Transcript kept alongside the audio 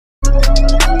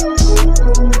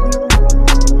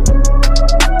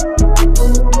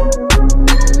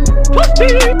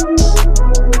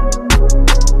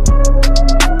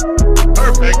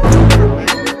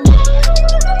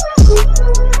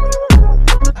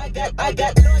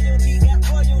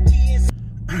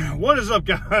What is up,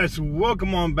 guys?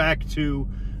 Welcome on back to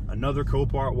another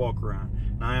Copart walk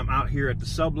around. Now I am out here at the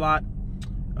sublot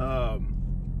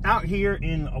out here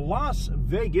in Las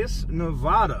Vegas,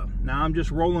 Nevada. Now I'm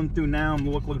just rolling through now. I'm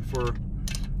looking for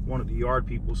one of the yard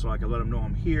people so I can let them know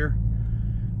I'm here.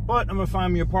 But I'm gonna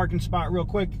find me a parking spot real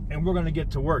quick and we're gonna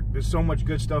get to work. There's so much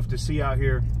good stuff to see out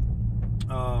here,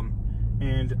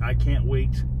 and I can't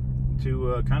wait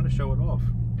to kind of show it off,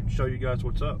 show you guys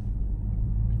what's up.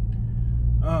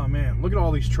 Oh man, look at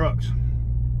all these trucks.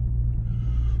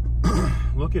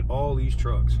 Look at all these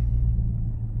trucks.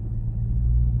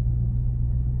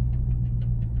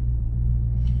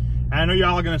 I know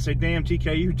y'all are gonna say, damn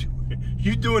TK,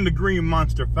 you doing the green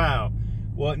monster foul.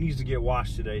 Well, it needs to get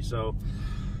washed today, so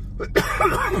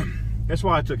that's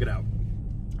why I took it out.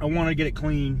 I want to get it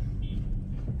clean.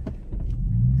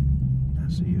 I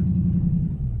see you.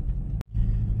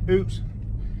 Oops.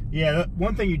 Yeah,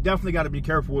 one thing you definitely got to be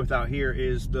careful with out here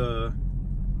is the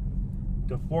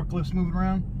forklifts moving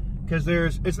around, because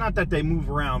it's not that they move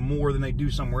around more than they do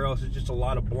somewhere else. It's just a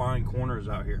lot of blind corners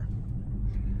out here.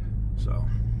 So,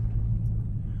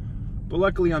 but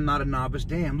luckily I'm not a novice.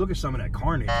 Damn, look at some of that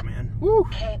carnage, man. Woo!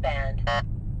 K-band.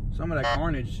 Some of that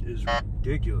carnage is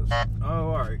ridiculous. Oh,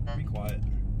 all right, be quiet.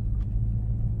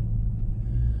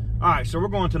 All right, so we're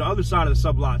going to the other side of the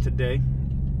sublot today.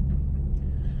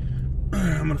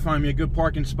 I'm gonna find me a good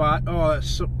parking spot. Oh, that's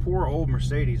so poor old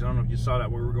Mercedes. I don't know if you saw that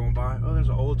where we were going by. Oh, there's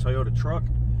an old Toyota truck.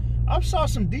 I saw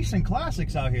some decent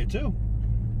classics out here too.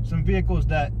 Some vehicles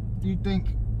that you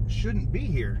think shouldn't be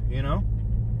here, you know?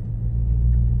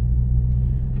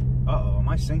 Uh-oh, am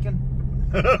I sinking?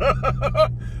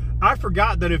 I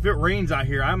forgot that if it rains out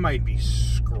here, I might be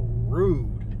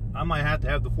screwed. I might have to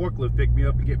have the forklift pick me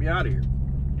up and get me out of here.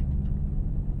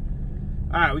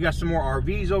 All right, we got some more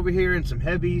RVs over here and some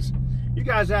heavies. You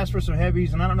guys asked for some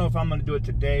heavies, and I don't know if I'm going to do it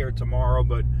today or tomorrow,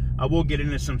 but I will get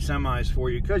into some semis for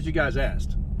you because you guys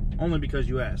asked. Only because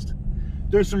you asked.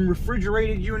 There's some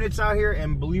refrigerated units out here,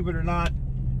 and believe it or not,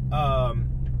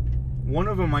 one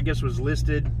of them, I guess, was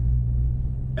listed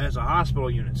as a hospital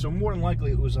unit. So more than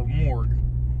likely, it was a morgue,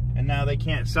 and now they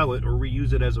can't sell it or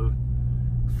reuse it as a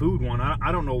food one.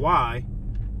 I don't know why,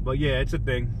 but yeah, it's a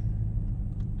thing.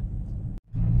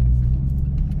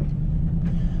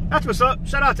 That's what's up.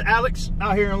 Shout out to Alex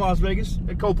out here in Las Vegas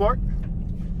at Copart.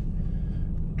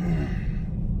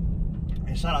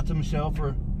 And shout out to Michelle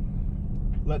for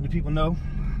letting the people know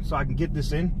so I can get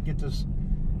this in, get this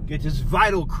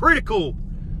vital, critical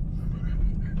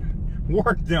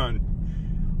work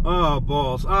done. Oh,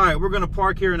 balls. All right, we're going to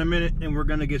park here in a minute and we're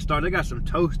going to get started. They got some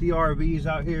toasty RVs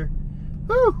out here.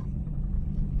 Woo!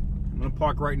 I'm going to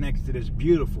park right next to this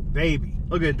beautiful baby.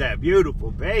 Look at that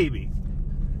beautiful baby.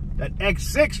 That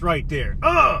X6 right there.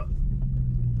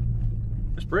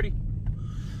 That's pretty.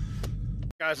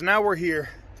 Guys, now we're here,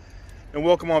 and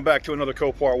welcome on back to another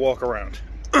Copart walk around.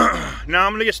 Now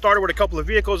I'm gonna get started with a couple of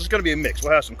vehicles. It's gonna be a mix.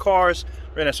 We'll have some cars,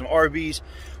 we're gonna have some RVs.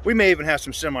 We may even have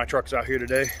some semi trucks out here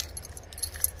today.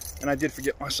 And I did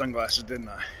forget my sunglasses, didn't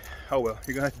I? Oh well,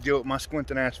 you're gonna have to deal with my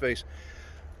squinting ass face.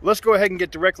 Let's go ahead and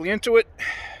get directly into it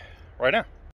right now.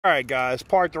 All right, guys,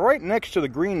 parked right next to the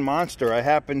green monster, I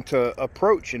happened to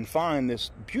approach and find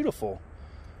this beautiful,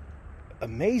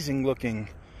 amazing looking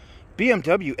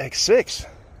BMW X6,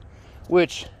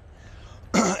 which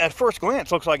at first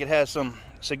glance looks like it has some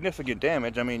significant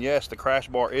damage. I mean, yes, the crash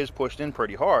bar is pushed in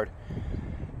pretty hard,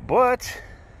 but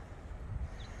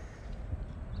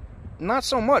not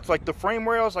so much. Like the frame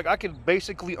rails, like I could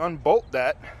basically unbolt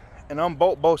that and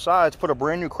unbolt both sides, put a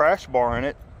brand new crash bar in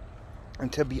it,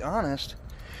 and to be honest,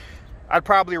 I'd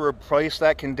probably replace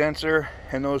that condenser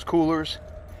and those coolers.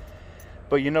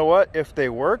 But you know what? If they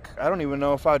work, I don't even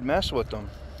know if I'd mess with them.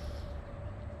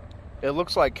 It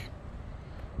looks like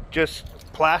just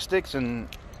plastics and,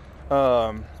 you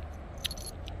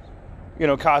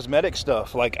know, cosmetic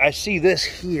stuff. Like I see this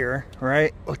here,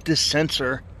 right, with this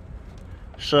sensor.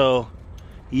 So,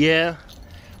 yeah,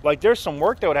 like there's some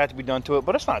work that would have to be done to it,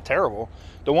 but it's not terrible.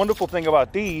 The wonderful thing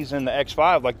about these and the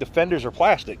X5, like the fenders are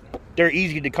plastic. They're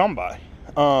easy to come by.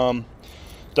 The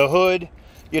hood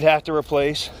you'd have to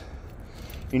replace.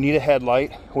 You need a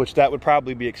headlight, which that would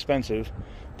probably be expensive.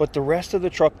 But the rest of the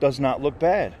truck does not look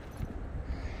bad.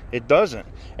 It doesn't.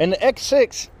 And the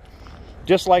X6,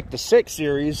 just like the 6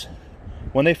 Series,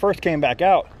 when they first came back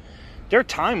out, they're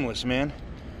timeless, man.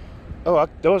 Oh,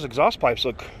 those exhaust pipes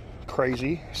look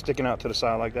crazy, sticking out to the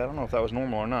side like that. I don't know if that was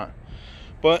normal or not.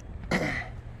 But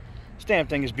this damn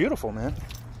thing is beautiful, man.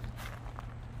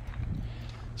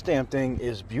 This damn thing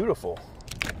is beautiful.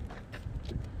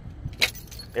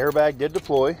 Airbag did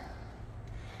deploy.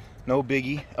 No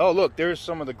biggie. Oh, look, there's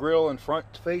some of the grill and front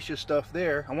fascia stuff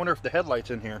there. I wonder if the headlight's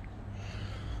in here.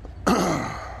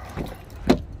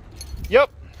 Yep.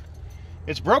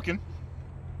 It's broken.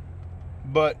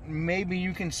 But maybe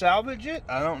you can salvage it?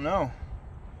 I don't know.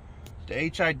 The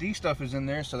HID stuff is in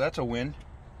there, so that's a win.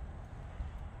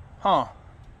 Huh.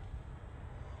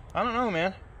 I don't know,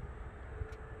 man.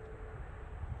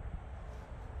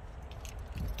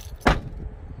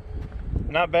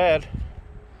 Not bad,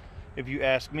 if you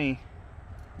ask me.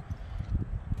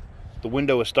 The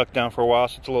window is stuck down for a while,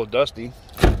 so it's a little dusty.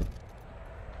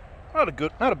 Not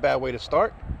a bad way to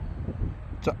start.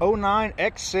 It's a 09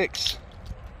 X6.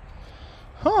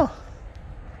 Huh.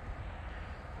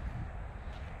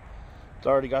 It's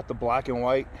already got the black and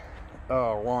white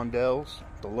rondelles,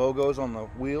 the logos on the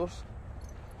wheels.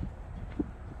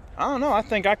 I don't know. I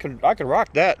think I could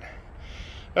rock that.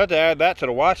 I have to add that to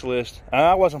the watch list.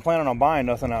 I wasn't planning on buying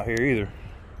nothing out here either.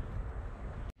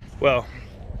 Well,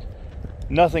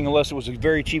 nothing unless it was a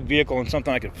very cheap vehicle and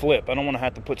something I could flip. I don't want to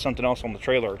have to put something else on the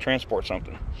trailer or transport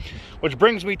something. Which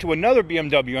brings me to another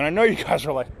BMW, and I know you guys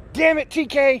are like, damn it,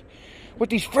 TK, with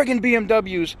these friggin'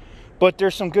 BMWs. But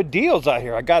there's some good deals out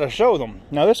here. I gotta show them.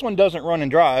 Now, this one doesn't run and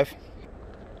drive,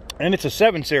 and it's a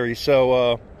 7 Series,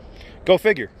 so go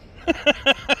figure.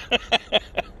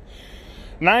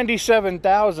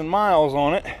 97,000 miles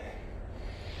on it.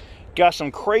 Got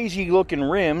some crazy looking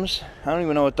rims. I don't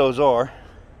even know what those are.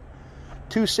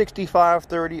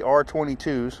 265/30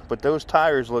 R22s, but those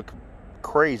tires look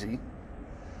crazy.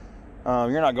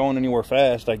 You're not going anywhere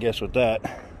fast, I guess, with that.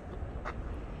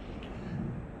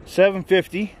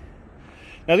 750.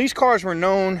 Now, these cars were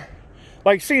known,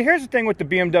 like, see, here's the thing with the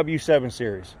BMW 7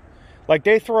 Series. Like,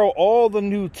 they throw all the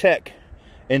new tech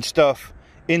and stuff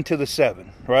into the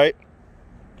 7, right?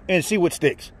 And see what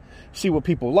sticks. See what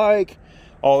people like,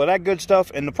 all of that good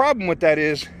stuff. And the problem with that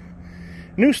is,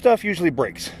 new stuff usually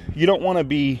breaks. You don't want to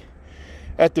be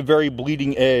at the very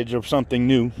bleeding edge of something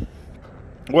new,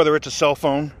 whether it's a cell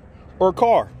phone or a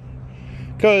car.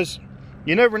 Because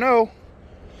you never know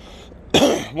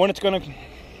when it's going to,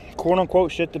 quote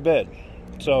unquote, shit the bed.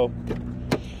 So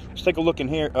let's take a look in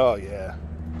here. Oh yeah.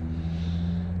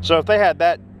 So if they had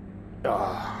that,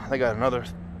 they got another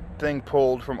thing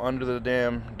pulled from under the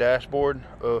damn dashboard.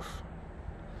 Ugh.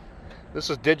 This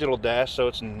is digital dash, so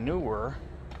it's newer.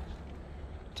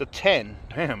 It's a 10.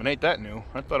 Damn, it ain't that new.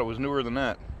 I thought it was newer than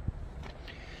that.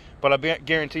 But I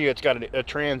guarantee you it's got a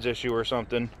trans issue or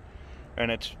something,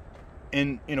 and it's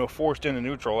forced into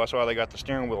neutral. That's why they got the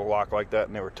steering wheel locked like that,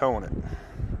 and they were towing it.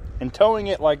 And towing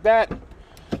it like that,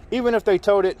 even if they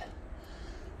towed it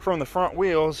from the front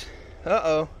wheels,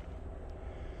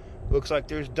 looks like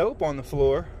there's dope on the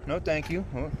floor. No thank you.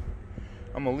 Well,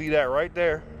 I'm gonna leave that right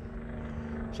there.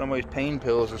 Somebody's pain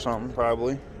pills or something,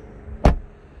 probably.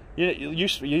 You'll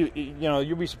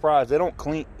be surprised. They don't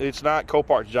clean. It's not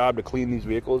Copart's job to clean these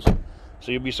vehicles,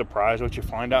 so you'll be surprised what you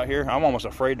find out here. I'm almost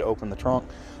afraid to open the trunk.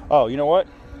 Oh, you know what?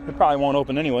 It probably won't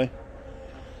open anyway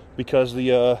because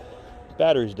the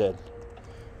battery's dead.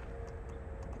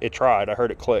 It tried. I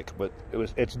heard it click, but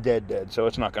it's dead, so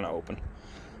it's not going to open.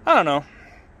 I don't know.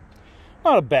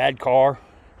 Not a bad car.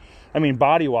 I mean,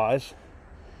 body-wise.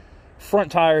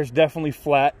 Front tires definitely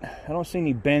flat. I don't see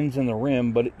any bends in the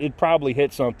rim, but it probably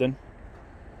hit something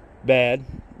bad.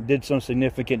 Did some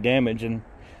significant damage, and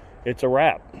it's a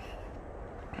wrap.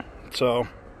 So,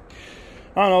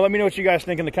 I don't know. Let me know what you guys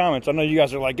think in the comments. I know you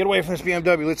guys are like, get away from this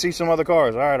BMW. Let's see some other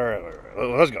cars. All right.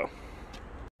 Let's go.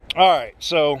 All right,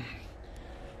 so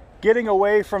getting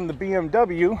away from the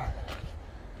BMW,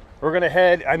 we're going to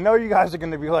head. I know you guys are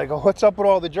going to be like, oh, what's up with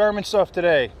all the German stuff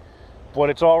today? But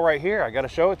it's all right here. I got to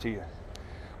show it to you.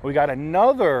 We got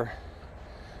another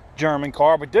German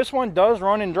car, but this one does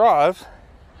run and drive.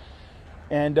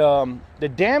 And the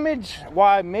damage,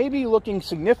 while maybe looking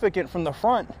significant from the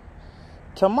front,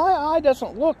 to my eye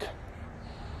doesn't look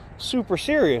super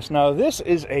serious. Now, this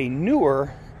is a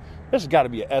newer, this has got to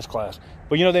be an S-Class.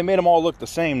 But, they made them all look the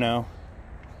same now.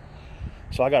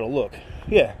 So I got to look.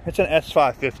 Yeah, it's an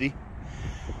S550.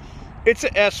 It's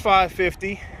an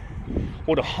S550.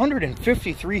 With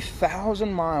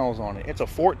 153,000 miles on it. It's a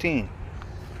 14.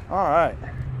 All right.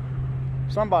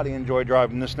 Somebody enjoy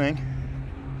driving this thing.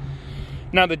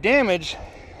 Now, the damage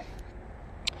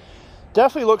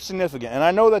definitely looks significant. And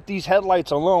I know that these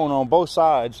headlights alone on both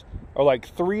sides are like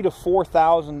 $3,000 to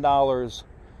 $4,000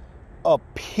 a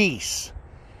piece.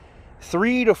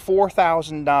 $3,000 to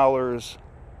 $4,000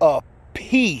 a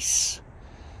piece.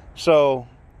 So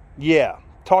yeah,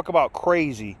 talk about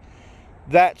crazy.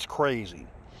 That's crazy.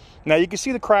 Now you can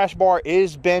see the crash bar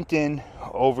is bent in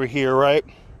over here, right?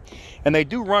 And they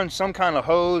do run some kind of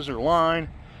hose or line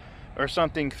or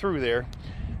something through there.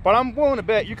 But I'm willing to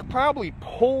bet you could probably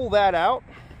pull that out.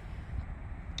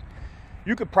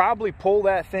 You could probably pull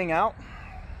that thing out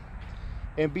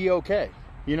and be okay.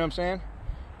 You know what I'm saying?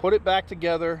 Put it back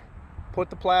together, put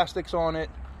the plastics on it.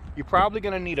 You're probably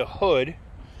gonna need a hood.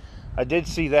 I did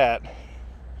see that,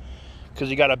 because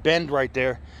you got a bend right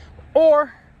there.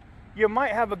 Or you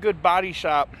might have a good body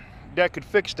shop that could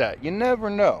fix that. You never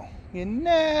know. You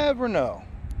never know.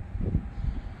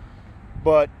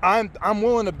 But I'm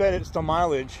willing to bet it's the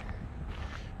mileage,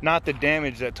 not the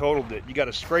damage that totaled it. You got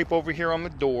a scrape over here on the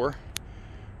door,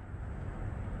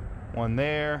 one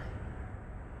there,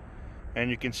 and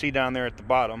you can see down there at the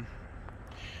bottom.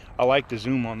 I like the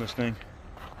zoom on this thing.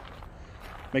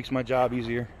 Makes my job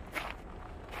easier.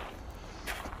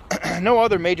 No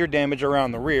other major damage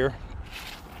around the rear.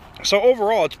 So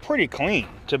overall, it's pretty clean,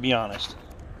 to be honest.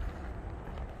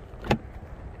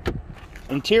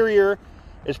 Interior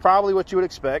is probably what you would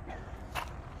expect.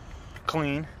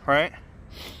 Clean, right?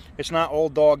 It's not all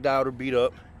dogged out or beat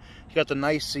up. You got the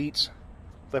nice seats.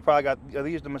 They probably got, are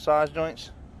these the massage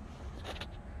joints?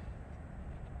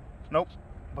 Nope.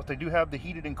 But they do have the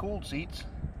heated and cooled seats.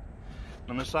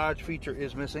 The massage feature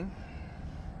is missing.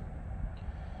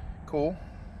 Cool.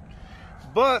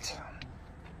 But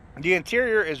the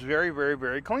interior is very, very,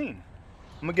 very clean.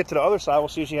 I'm gonna get to the other side. We'll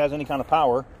see if she has any kind of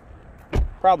power.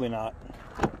 Probably not.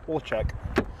 We'll check.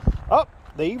 Oh,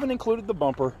 they even included the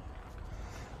bumper,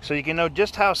 so you can know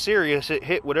just how serious it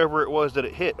hit whatever it was that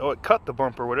it hit. Oh, it cut the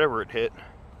bumper, whatever it hit.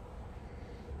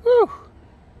 Whew.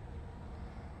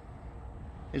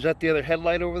 Is that the other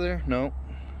headlight over there? No.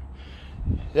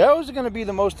 That was going to be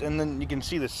the most, and then you can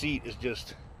see the seat is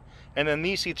just, and then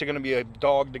these seats are going to be a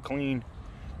dog to clean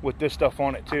with this stuff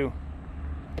on it too.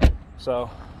 So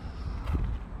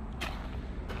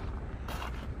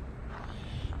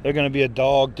they're going to be a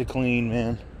dog to clean,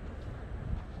 man.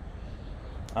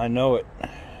 I know it.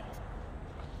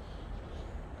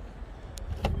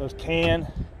 Those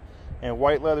tan and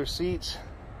white leather seats.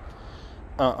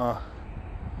 Got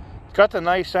the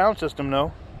nice sound system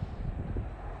though.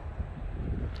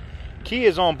 Key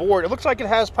is on board. It looks like it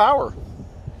has power.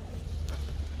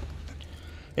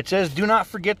 It says do not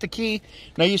forget the key.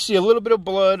 Now you see a little bit of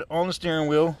blood on the steering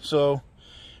wheel, so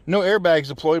no airbags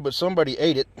deployed, but somebody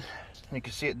ate it. You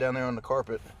can see it down there on the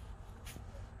carpet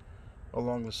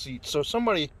along the seat. So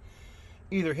somebody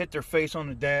either hit their face on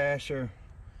the dash or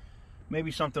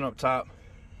maybe something up top.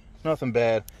 Nothing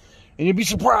bad. And you'd be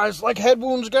surprised, like head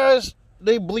wounds, guys,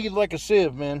 they bleed like a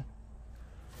sieve, man.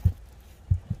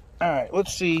 All right,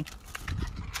 let's see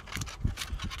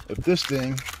if this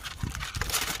thing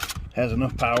has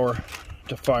enough power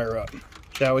to fire up,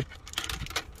 shall we?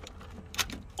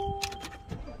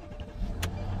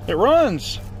 It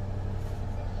runs,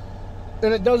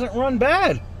 and it doesn't run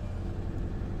bad.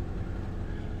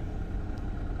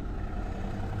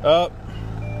 Up.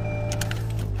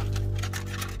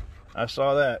 I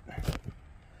saw that.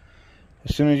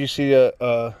 As soon as you see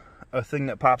a thing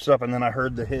that pops up, and then I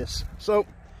heard the hiss. So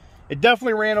it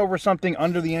definitely ran over something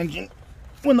under the engine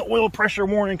when the oil pressure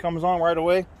warning comes on right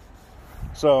away.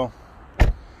 So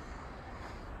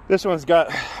this one's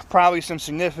got probably some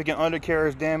significant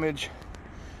undercarriage damage.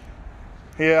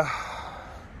 Yeah.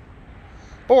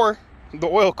 Or the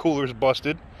oil cooler's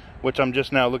busted, which I'm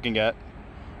just now looking at.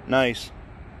 Nice.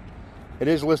 It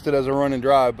is listed as a run and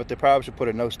drive, but they probably should put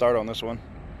a no start on this one.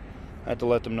 I have to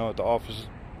let them know at the office,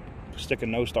 stick a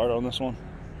no start on this one.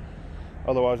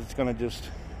 Otherwise it's gonna just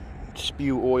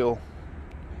spew oil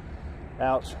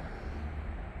out.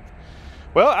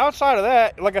 Well, outside of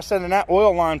that, like I said, and that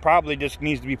oil line probably just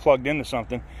needs to be plugged into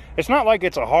something. It's not like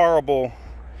it's a horrible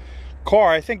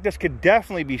car. I think this could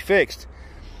definitely be fixed.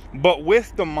 But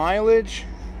with the mileage,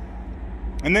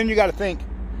 and then you got to think,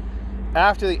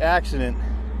 after the accident,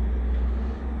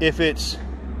 if it's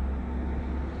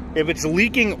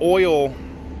leaking oil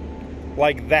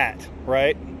like that,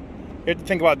 right? You have to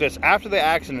think about this. After the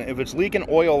accident, if it's leaking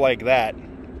oil like that,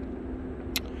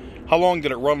 how long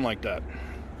did it run like that?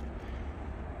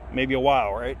 Maybe a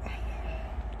while, right?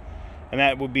 And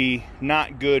that would be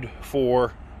not good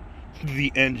for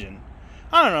the engine.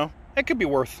 I don't know. It could be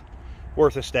worth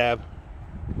a stab.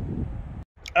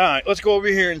 All right, let's go over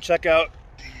here and check out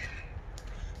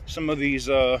some of these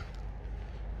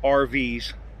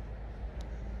RVs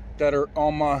that are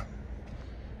on my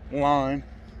line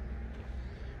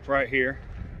right here.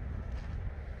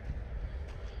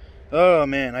 Oh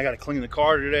man, I gotta clean the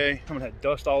car today. I'm gonna have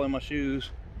dust all in my shoes.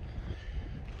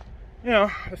 You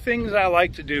know, the things I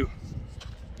like to do.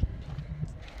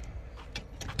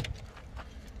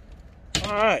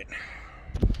 All right.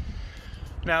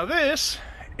 Now this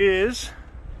is,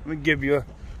 let me give you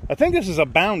I think this is a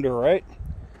bounder, right?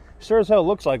 Sure as hell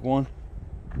looks like one.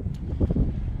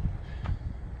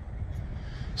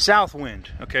 Southwind.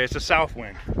 Okay, it's a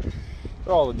Southwind.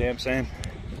 They're all the damn same.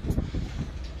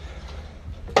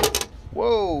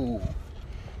 Whoa,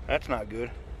 that's not good.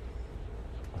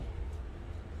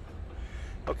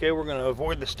 Okay, we're gonna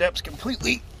avoid the steps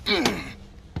completely.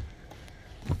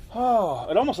 Oh,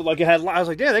 it almost looked like it had, I was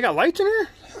like, yeah, they got lights in here?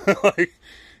 Like,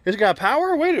 it's got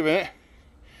power? Wait a minute.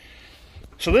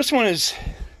 So this one is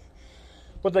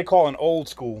what they call an old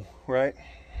school, right?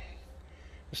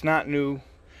 It's not new.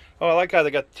 Oh, I like how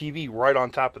they got the TV right on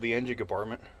top of the engine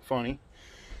compartment. Funny.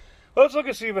 Let's look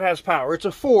and see if it has power. It's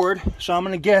a Ford, so I'm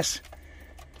gonna guess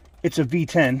it's a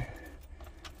V10.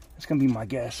 That's gonna be my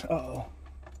guess. Uh-oh.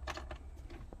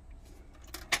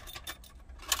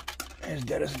 As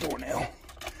dead as a doornail.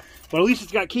 But at least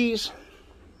it's got keys.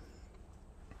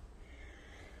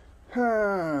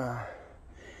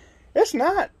 It's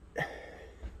not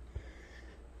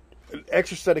an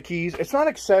extra set of keys. It's not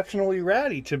exceptionally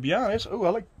ratty, to be honest.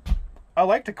 Oh, I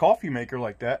like the coffee maker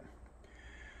like that.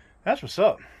 That's what's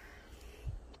up.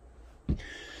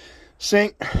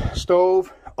 Sink,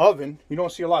 stove, oven. You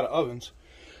don't see a lot of ovens.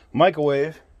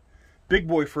 Microwave, big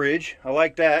boy fridge. I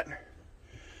like that.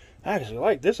 I actually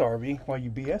like this RV while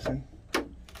you BSing.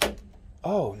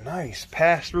 Oh, nice.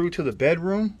 Pass through to the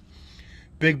bedroom.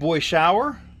 Big boy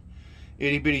shower.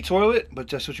 Itty bitty toilet, but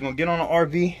that's what you're gonna get on an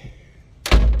RV.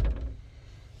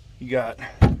 You got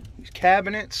these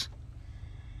cabinets.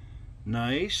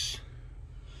 Nice.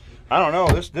 I don't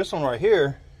know, this one right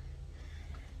here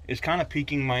is kind of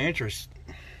piquing my interest.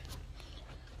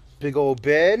 Big old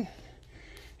bed.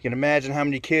 You can imagine how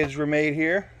many kids were made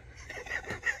here.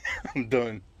 I'm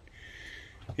done.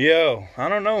 Yo, I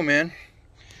don't know, man.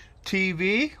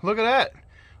 TV, look at that.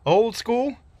 Old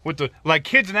school with the, like,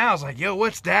 kids now is like, yo,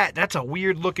 what's that? That's a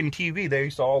weird looking TV. They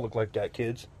used to all look like that,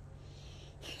 kids.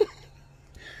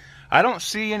 I don't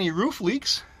see any roof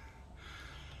leaks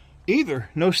either.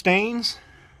 No stains.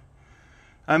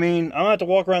 I mean, I'm gonna have to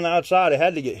walk around the outside. It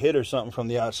had to get hit or something from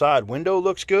the outside. Window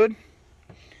looks good.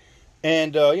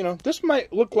 And, you know, this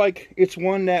might look like it's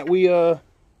one that we roll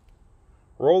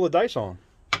the dice on.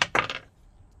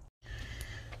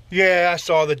 Yeah, I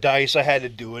saw the dice. I had to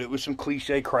do it. It was some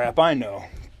cliche crap. I know.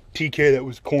 TK, that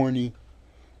was corny.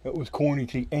 That was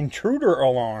corny. Intruder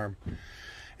alarm.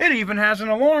 It even has an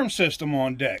alarm system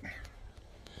on deck.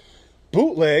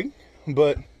 Bootleg,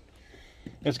 but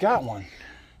it's got one.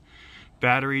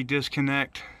 Battery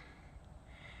disconnect.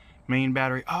 Main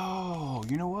battery. Oh,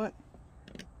 you know what?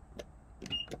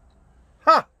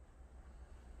 Ha!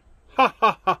 Ha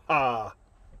ha ha ha!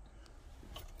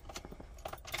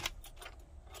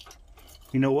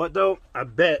 You know what though? I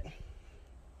bet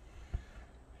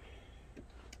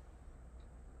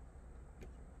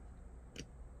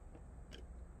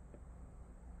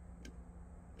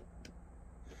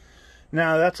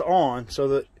now that's on, so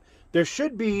that there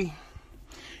should be,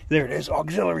 there it is,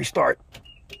 auxiliary start.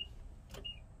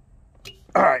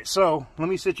 Alright, so let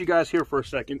me sit you guys here for a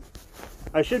second.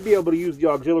 I should be able to use the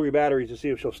auxiliary batteries to see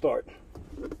if she'll start.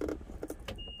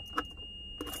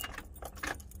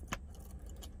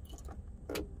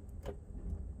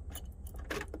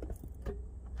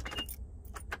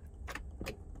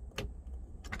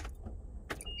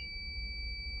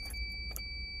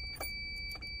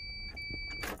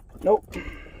 Nope.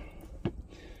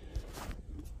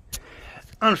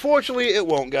 Unfortunately, it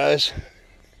won't, guys.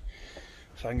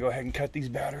 So I can go ahead and cut these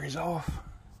batteries off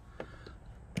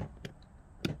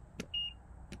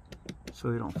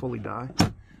so they don't fully die.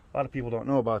 A lot of people don't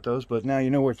know about those, but now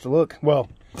you know where to look. Well,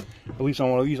 at least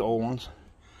on one of these old ones.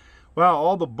 Well,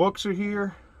 all the books are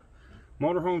here.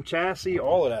 Motorhome chassis,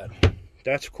 all of that.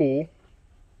 That's cool.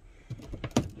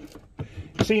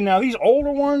 See, now these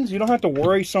older ones, you don't have to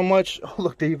worry so much. Oh,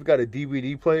 look, they've got a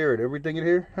DVD player and everything in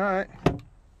here. All right.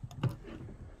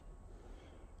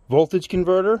 Voltage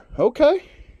converter. Okay.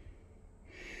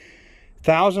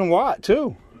 1000 watt,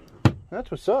 too.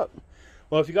 That's what's up.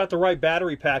 Well, if you got the right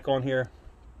battery pack on here,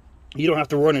 you don't have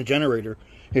to run a generator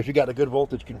if you got a good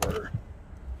voltage converter.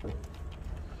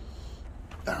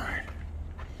 All right.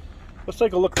 Let's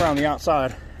take a look around the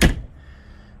outside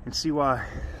and see why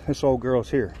this old girl's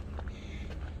here.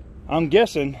 I'm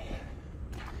guessing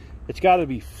it's got to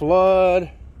be flood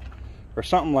or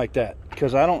something like that,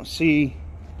 because I don't see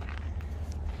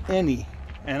any,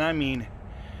 and I mean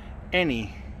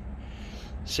any,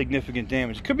 significant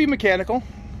damage. It could be mechanical.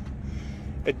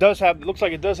 It does have, it looks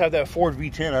like it does have that Ford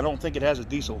V10. I don't think it has a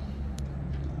diesel.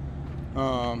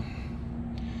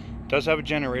 Does have a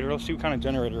generator. Let's see what kind of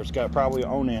generator it's got. Probably an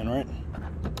Onan, right?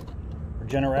 Or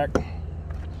Generac.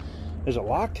 Is it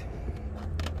locked?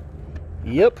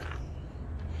 Yep.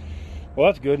 Well,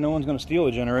 that's good. No one's going to steal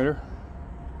the generator.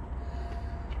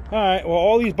 Alright, well,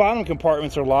 all these bottom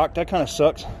compartments are locked. That kind of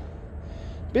sucks.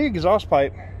 Big exhaust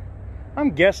pipe.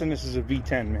 I'm guessing this is a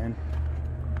V10, man.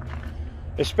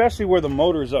 Especially where the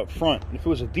motor's up front. If it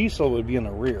was a diesel, it would be in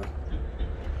the rear.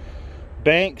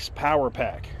 Banks power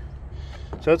pack.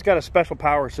 So it's got a special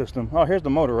power system. Oh, here's the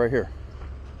motor right here.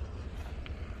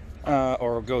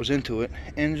 Or goes into it.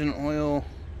 Engine oil.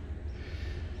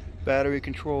 Battery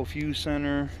control, fuse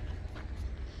center.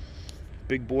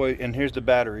 Big boy. And here's the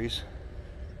batteries.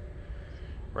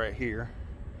 Right here.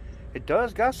 It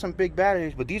does got some big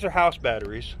batteries, but these are house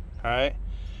batteries. Alright.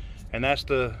 And that's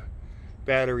the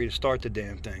battery to start the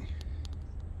damn thing.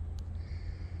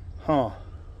 Huh.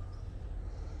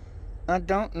 I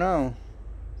don't know.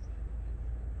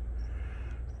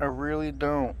 I really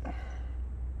don't.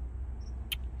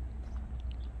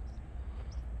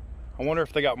 I wonder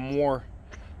if they got more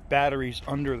batteries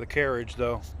under the carriage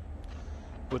though,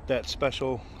 with that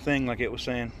special thing like it was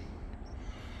saying.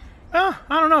 I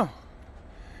don't know.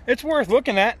 It's worth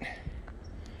looking at.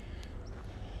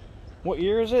 What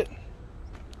year is it?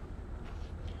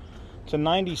 It's a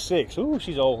 96. Ooh,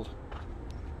 she's old.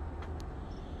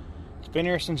 It's been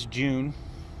here since June.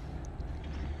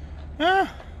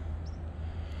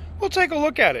 We'll take a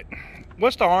look at it.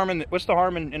 What's the harm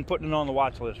in putting it on the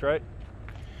watch list, right?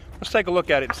 Let's take a look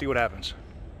at it and see what happens.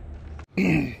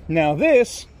 Now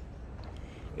this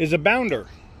is a bounder,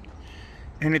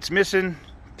 and it's missing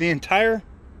the entire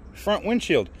front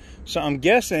windshield. So I'm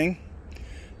guessing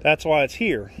that's why it's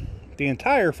here. The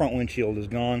entire front windshield is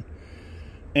gone,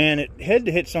 and it had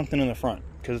to hit something in the front,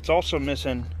 because it's also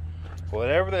missing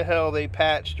whatever the hell they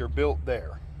patched or built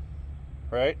there,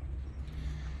 right?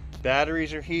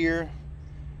 Batteries are here.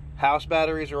 House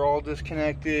batteries are all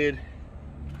disconnected.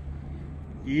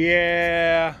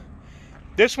 Yeah,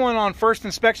 this one on first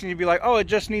inspection you'd be like, oh, it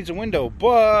just needs a window,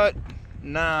 but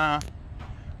nah,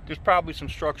 there's probably some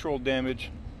structural damage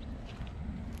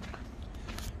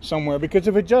somewhere, because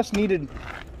if it just needed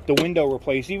the window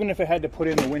replaced, even if it had to put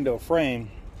in the window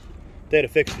frame, they'd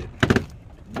have fixed it.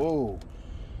 Whoa,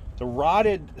 the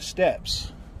rotted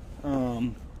steps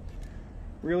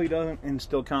really doesn't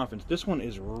instill confidence. This one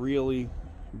is really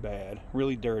bad,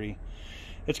 really dirty.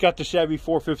 It's got the Chevy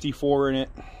 454 in it.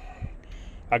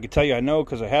 I can tell you I know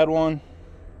because I had one.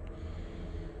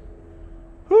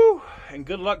 Whew, and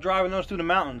good luck driving those through the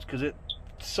mountains because it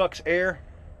sucks air.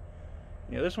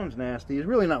 Yeah, this one's nasty. It's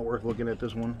really not worth looking at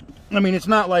this one. I mean, it's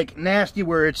not like nasty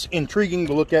where it's intriguing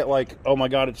to look at, like, oh my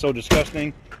god, it's so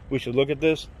disgusting, we should look at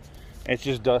this. It's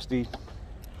just dusty.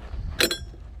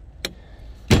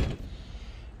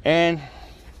 And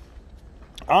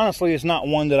honestly, it's not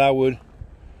one that I would,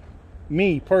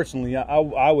 me personally,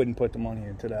 I wouldn't put the money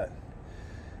into that.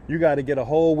 You got to get a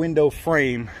whole window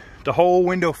frame. The whole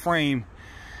window frame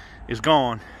is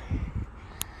gone.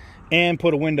 And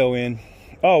put a window in.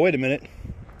 Oh, wait a minute.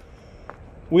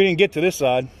 We didn't get to this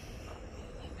side.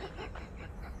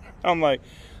 I'm like,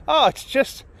 oh, it's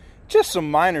just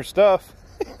some minor stuff.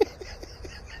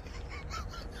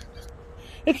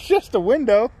 It's just a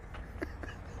window.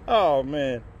 Oh,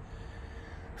 man.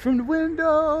 From the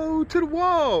window to the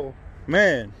wall.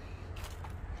 Man.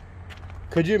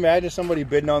 Could you imagine somebody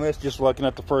bidding on this, just looking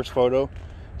at the first photo,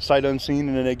 sight unseen,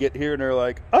 and then they get here and they're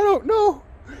like, I don't know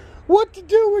what to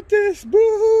do with this.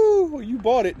 Boo-hoo. You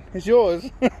bought it. It's yours.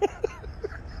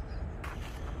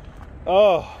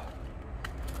 Oh.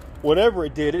 Whatever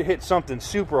it did, it hit something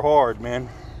super hard, man.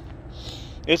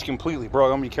 It's completely broke.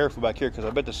 I'm going to be careful back here because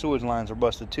I bet the sewage lines are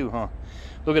busted too, huh?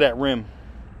 Look at that rim.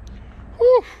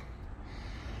 Whew.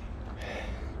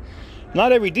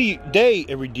 Not every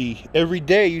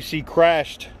day you see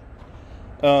crashed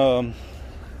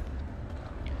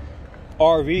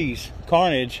RVs,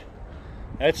 carnage.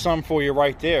 That's some for you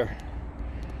right there.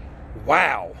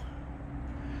 Wow,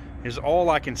 is all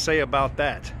I can say about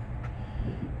that.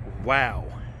 Wow.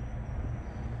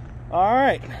 All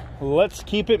right, let's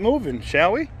keep it moving,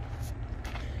 shall we?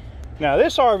 Now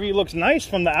this RV looks nice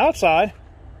from the outside.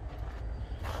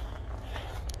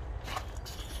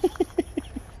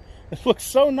 It looks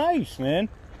so nice, man.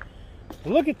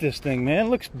 Look at this thing, man. It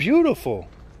looks beautiful.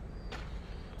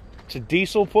 It's a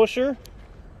diesel pusher.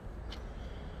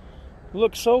 It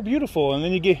looks so beautiful. And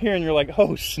then you get here and you're like,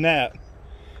 oh, snap.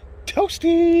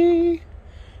 Toasty.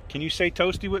 Can you say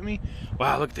toasty with me?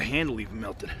 Wow, look, the handle even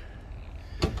melted.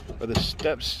 Are the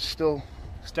steps still?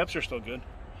 Steps are still good.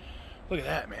 Look at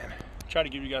that, man. Try to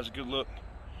give you guys a good look.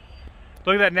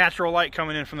 Look at that natural light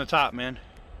coming in from the top, man.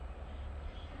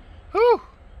 Whew.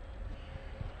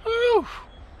 Whew.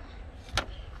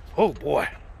 Oh boy.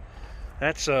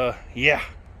 That's yeah.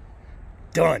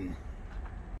 Done.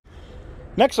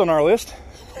 Next on our list,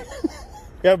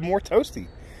 we have more toasty.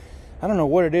 I don't know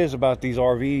what it is about these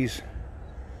RVs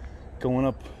going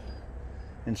up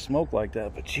in smoke like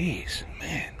that, but geez,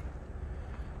 man.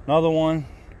 Another one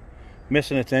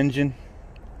missing its engine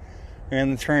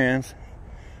and the trans.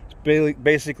 It's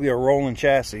basically a rolling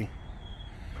chassis.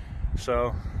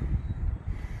 So,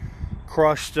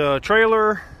 crushed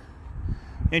trailer.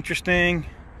 Interesting.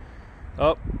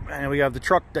 Oh, and we have the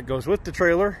truck that goes with the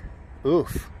trailer.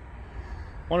 Oof.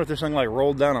 Wonder if this thing like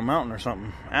rolled down a mountain or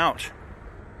something. Ouch.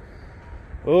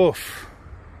 Oof.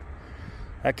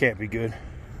 That can't be good.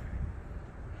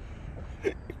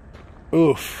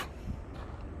 Oof.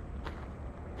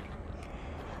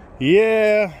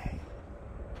 Yeah.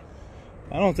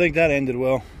 I don't think that ended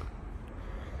well.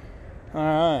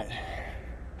 Alright.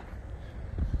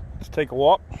 Let's take a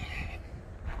walk.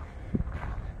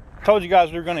 Told you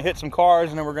guys we were going to hit some cars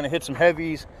and then we're going to hit some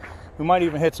heavies. We might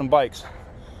even hit some bikes,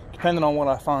 depending on what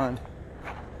I find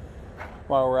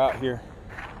while we're out here.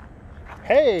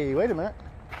 Hey, wait a minute.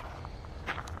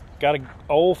 Got an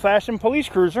old-fashioned police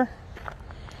cruiser.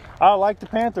 I like the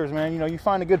Panthers, man. You know, you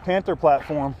find a good Panther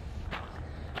platform,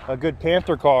 a good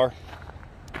Panther car,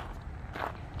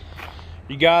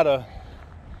 you gotta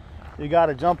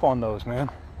jump on those, man.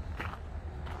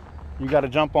 You gotta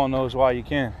jump on those while you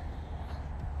can.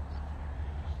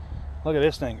 Look at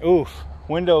this thing. Oof.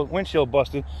 Windshield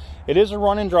busted. It is a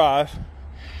run and drive.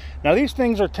 Now these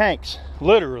things are tanks,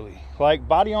 literally. Like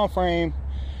body on frame,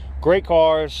 great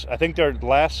cars. I think they're the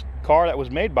last car that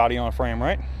was made body on frame,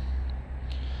 right?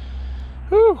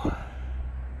 Whew.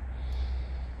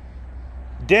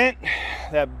 Dent.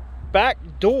 That back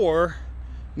door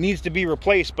needs to be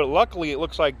replaced, but luckily it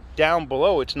looks like down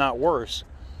below it's not worse.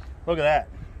 Look at that.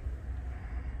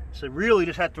 So really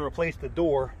just had to replace the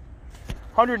door.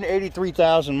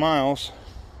 183,000 miles.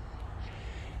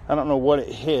 I don't know what it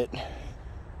hit.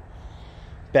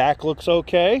 Back looks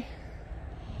okay.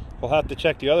 We'll have to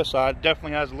check the other side.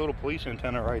 Definitely has a little police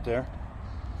antenna right there.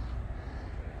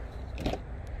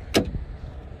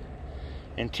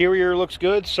 Interior looks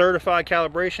good. Certified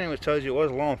calibration, which tells you it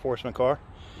was a law enforcement car.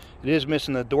 It is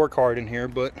missing the door card in here,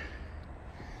 but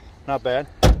not bad.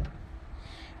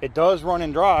 It does run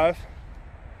and drive,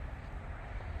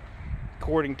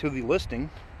 according to the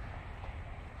listing.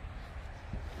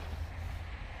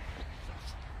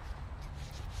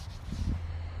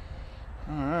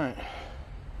 Alright.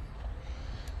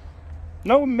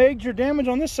 No major damage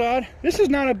on this side. This is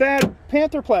not a bad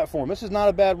Panther platform. This is not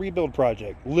a bad rebuild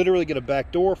project. Literally get a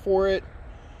back door for it.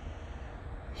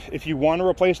 If you want to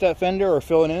replace that fender or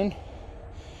fill it in,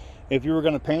 if you were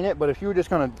going to paint it, but if you were just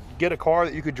going to get a car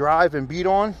that you could drive and beat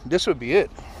on, this would be it.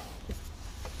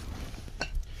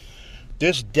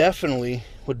 This definitely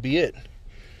would be it.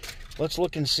 Let's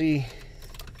look and see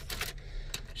if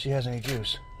she has any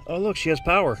juice. Oh look, she has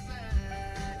power.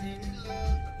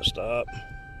 Stop.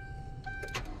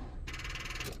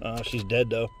 She's dead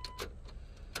though.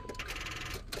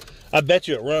 I bet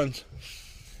you it runs.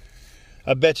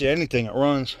 I bet you anything it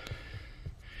runs.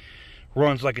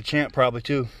 Runs like a champ probably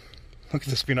too. Look at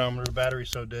the speedometer, the battery's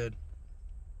so dead.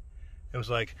 It was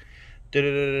like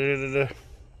da-da-da-da-da-da.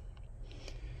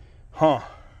 Huh.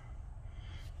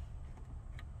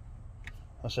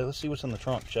 I said, let's see what's in the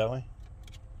trunk, shall we?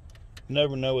 You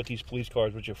never know with these police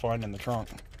cars what you'll find in the trunk.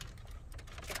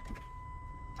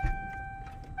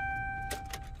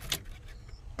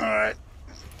 Alright.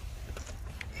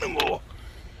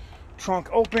 Trunk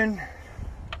open.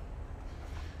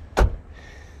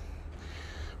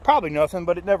 Probably nothing,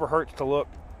 but it never hurts to look.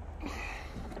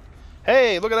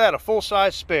 Hey, look at that, a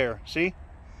full-size spare. See?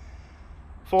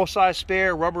 Full-size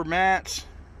spare, rubber mats.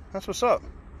 That's what's up.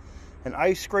 An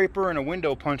ice scraper and a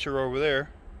window puncher over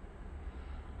there.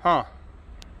 Huh.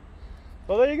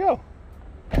 Well, there you go.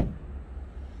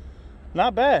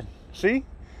 Not bad. See?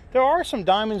 There are some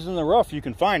diamonds in the rough you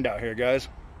can find out here, guys.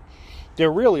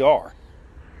 There really are.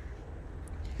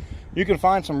 You can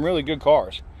find some really good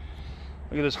cars.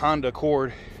 Look at this Honda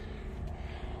Accord.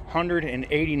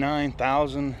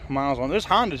 189,000 miles on. There's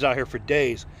Hondas out here for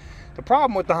days. The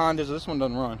problem with the Hondas, this one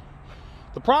doesn't run.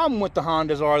 The problem with the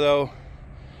Hondas are, though,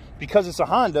 because it's a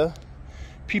Honda,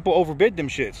 people overbid them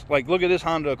shits. Like, look at this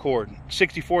Honda Accord.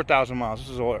 64,000 miles. This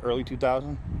is what, early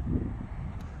 2000?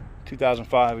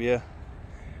 2005, yeah.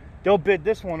 They'll bid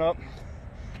this one up,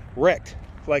 wrecked,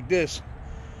 like this,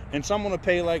 And someone will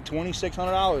pay like $2,600,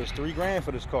 $3,000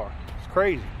 for this car. It's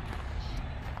crazy.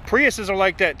 Priuses are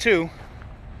like that too,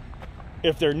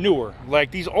 if they're newer.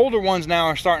 Like these older ones now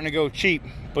are starting to go cheap,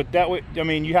 but that way, I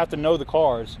mean, you have to know the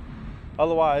cars.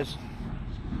 Otherwise,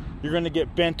 you're gonna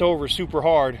get bent over super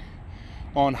hard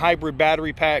on hybrid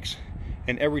battery packs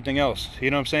and everything else.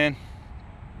 You know what I'm saying?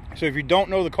 So if you don't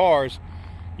know the cars,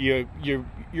 you're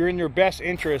in your best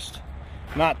interest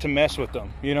not to mess with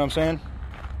them. You know what I'm saying?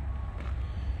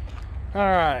 All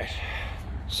right.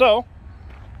 So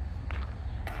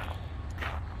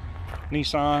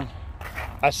Nissan.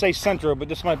 I say Sentra, but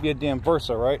this might be a damn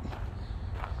Versa, right?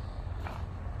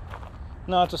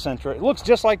 No, it's a Sentra. It looks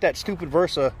just like that stupid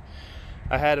Versa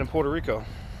I had in Puerto Rico.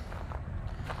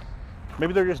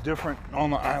 Maybe they're just different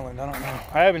on the island. I don't know.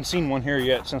 I haven't seen one here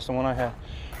yet since the one I had.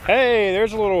 Hey,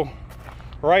 there's a little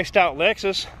riced out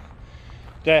Lexus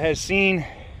that has seen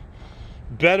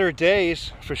better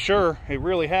days for sure. It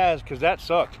really has, because that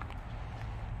sucked.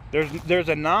 There's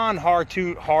a non-hard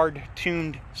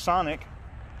tuned Sonic,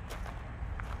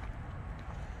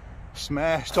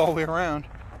 smashed all the way around.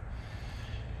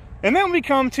 And then we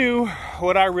come to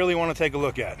what I really want to take a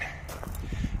look at.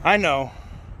 I know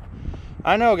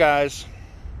guys,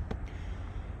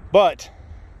 but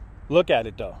look at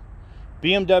it though.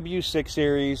 BMW 6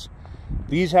 Series,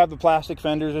 these have the plastic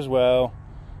fenders as well,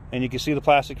 and you can see the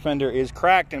plastic fender is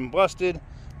cracked and busted,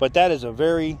 but that is a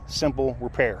very simple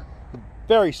repair.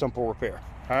 Very simple repair.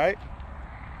 All right,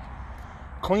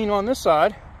 clean on this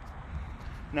side.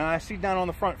 Now I see down on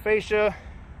the front fascia,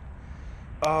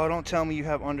 oh, don't tell me you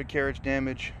have undercarriage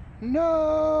damage.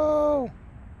 No,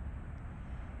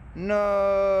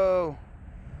 no,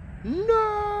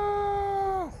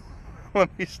 no.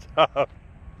 Let me stop.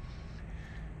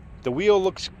 The wheel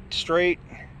looks straight.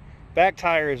 Back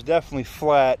tire is definitely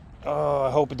flat. Oh,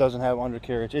 I hope it doesn't have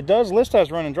undercarriage. It does list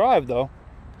as run and drive though.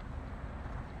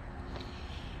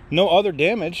 No other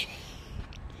damage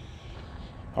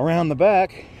around the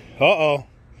back. Uh-oh.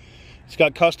 It's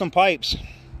got custom pipes.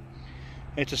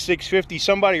 It's a 650.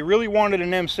 Somebody really wanted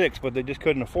an M6, but they just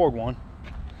couldn't afford one.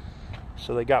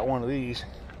 So they got one of these.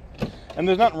 And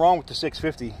there's nothing wrong with the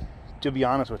 650, to be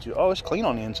honest with you. Oh, it's clean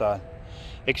on the inside.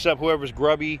 Except whoever's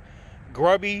grubby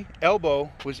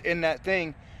elbow was in that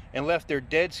thing and left their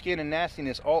dead skin and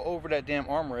nastiness all over that damn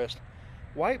armrest.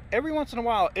 Wipe every once in a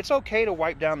while. It's okay to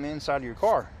wipe down the inside of your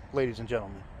car, ladies and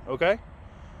gentlemen. Okay?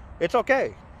 It's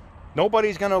okay.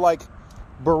 Nobody's gonna like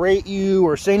berate you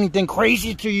or say anything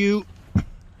crazy to you.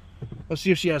 Let's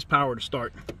see if she has power to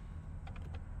start.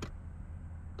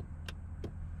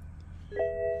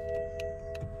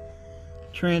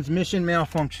 Transmission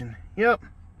malfunction. Yep.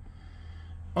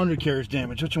 Undercarriage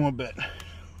damage. What you want to bet?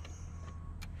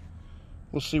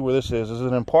 We'll see where this is. Is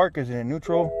it in park? Is it in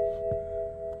neutral?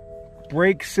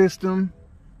 Brake system.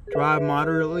 Drive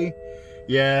moderately.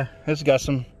 Yeah, it's got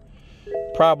some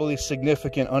probably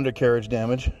significant undercarriage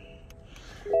damage.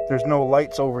 There's no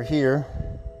lights over here.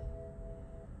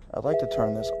 I'd like to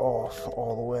turn this off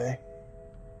all the way,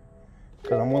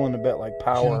 because I'm willing to bet like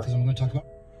power. Because I'm going to talk about.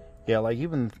 Yeah, like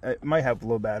even it might have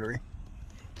low battery.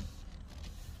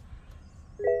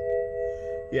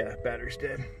 Yeah, battery's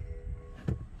dead.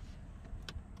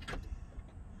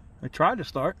 I tried to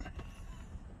start.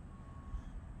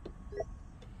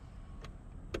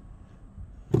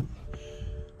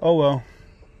 Oh well.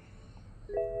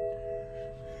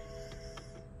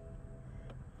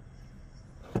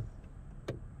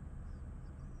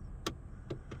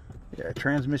 Yeah,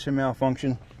 transmission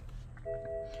malfunction.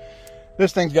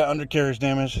 This thing's got undercarriage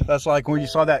damage. That's like when you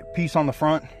saw that piece on the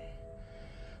front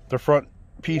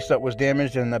piece that was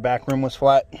damaged and the back rim was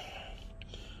flat.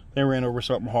 They ran over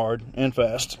something hard and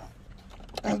fast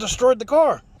and destroyed the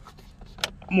car,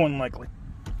 more than likely.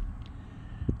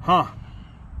 Huh.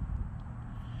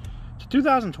 It's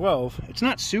 2012. It's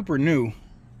not super new,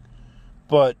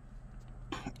 but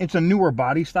it's a newer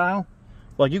body style.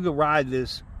 Like you could ride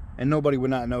this and nobody would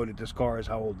not know that this car is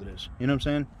how old it is. You know what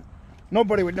I'm saying?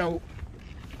 Nobody would know.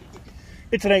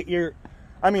 It's an 8-year,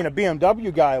 I mean, a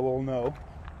BMW guy will know.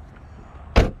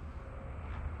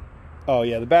 Oh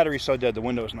yeah, the battery's so dead the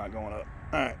window's not going up.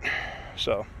 Alright,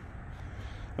 so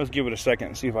let's give it a second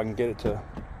and see if I can get it to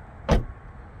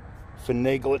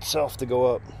finagle itself to go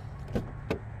up.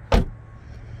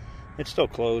 It's still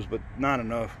closed, but not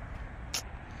enough.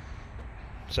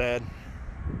 Sad.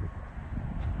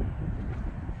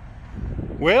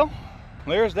 Well,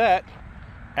 there's that.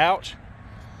 Ouch.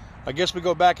 I guess we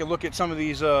go back and look at some of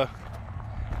these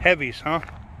heavies, huh?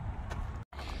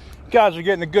 You guys are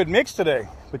getting a good mix today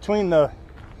between the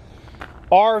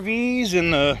RVs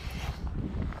and the,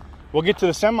 we'll get to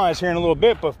the semis here in a little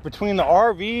bit, but between the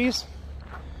RVs,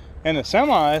 And the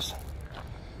semis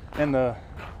and the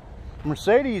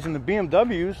Mercedes and the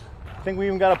BMWs. I think we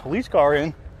even got a police car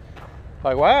in.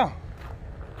 Like, wow.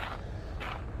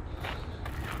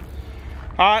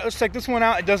 All right, let's check this one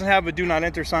out. It doesn't have a do not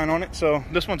enter sign on it. So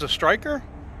this one's a striker.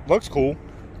 Looks cool.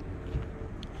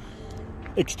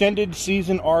 Extended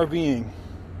season RVing.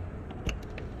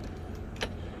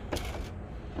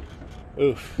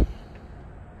 Oof.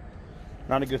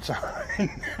 Not a good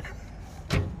sign.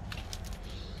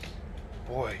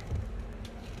 Boy.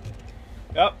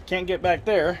 Yep, can't get back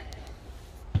there.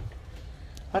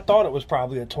 I thought it was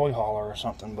probably a toy hauler or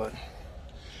something, but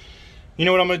you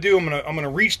know what I'm gonna do? I'm gonna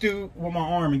reach through with my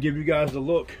arm and give you guys a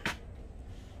look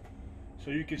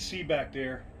so you can see back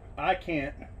there. I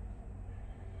can't,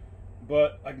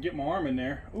 but I can get my arm in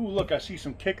there. Ooh, look, I see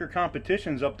some kicker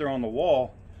competitions up there on the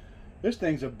wall. This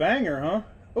thing's a banger, huh?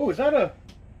 Oh, is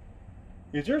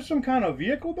there some kind of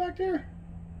vehicle back there?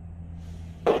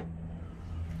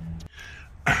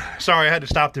 Sorry, I had to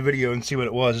stop the video and see what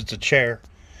it was. It's a chair,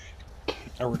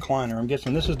 a recliner. I'm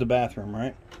guessing this is the bathroom,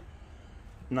 right?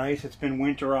 Nice, it's been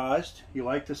winterized. You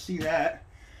like to see that.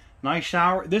 Nice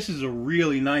shower. This is a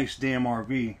really nice damn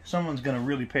RV. Someone's gonna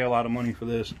really pay a lot of money for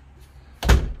this.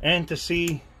 And to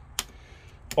see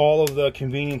all of the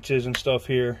conveniences and stuff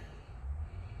here.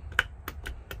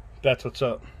 That's what's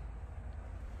up.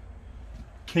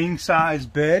 King size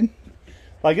bed.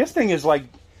 Like, this thing is like,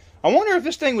 I wonder if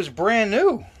this thing was brand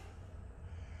new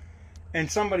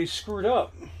and somebody screwed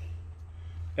up.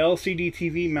 LCD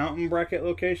TV mountain bracket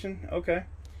location. Okay.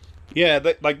 Yeah,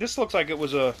 like this looks like it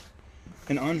was an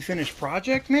unfinished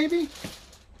project, maybe?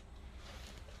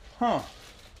 Huh.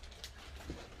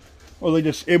 Well,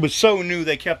 it was so new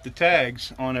they kept the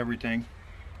tags on everything.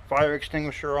 Fire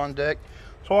extinguisher on deck.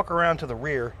 Let's walk around to the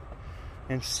rear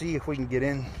and see if we can get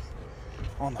in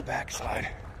on the back side.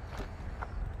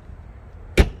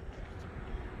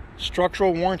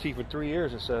 Structural warranty for 3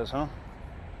 years, it says, huh?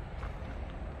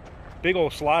 Big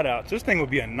old slide outs. This thing would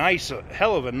be a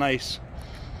hell of a nice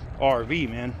RV,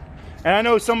 man. And I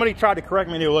know somebody tried to correct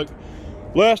me. They were like,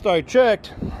 last I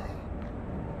checked,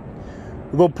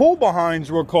 the pull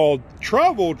behinds were called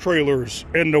travel trailers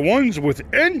and the ones with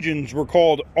engines were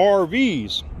called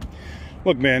RVs.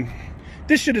 Look, man,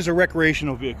 this shit is a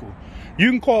recreational vehicle. You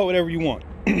can call it whatever you want.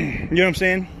 You know what I'm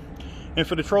saying? And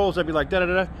for the trolls, they'd be like,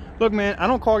 da-da-da-da. Look, man, I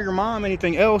don't call your mom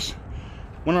anything else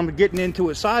when I'm getting into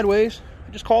it sideways.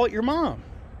 I just call it your mom.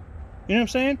 You know what I'm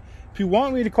saying? If you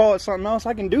want me to call it something else,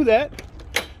 I can do that.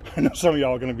 I know some of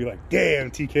y'all are going to be like,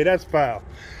 damn, TK, that's foul.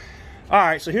 All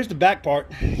right, so here's the back part.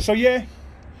 So, yeah,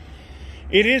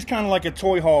 it is kind of like a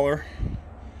toy hauler.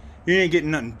 You ain't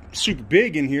getting nothing super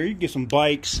big in here. You can get some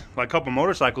bikes, like a couple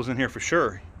motorcycles in here for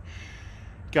sure.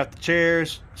 Got the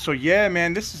chairs. So, yeah,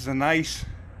 man, this is a nice...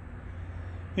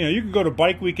 You know, you can go to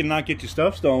Bike Week and not get your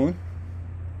stuff stolen.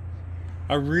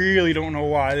 I really don't know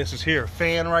why this is here.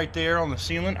 Fan right there on the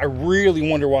ceiling. I really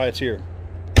wonder why it's here.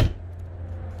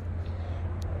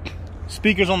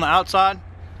 Speakers on the outside.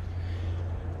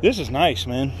 This is nice,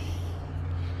 man.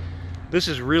 This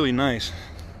is really nice.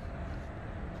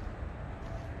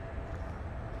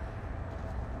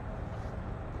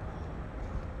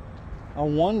 I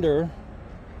wonder...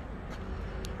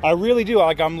 I really do.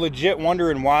 Like, I'm legit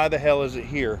wondering why the hell is it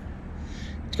here.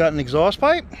 It's got an exhaust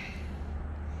pipe?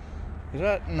 Is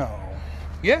that? No.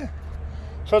 Yeah.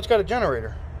 So it's got a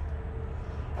generator.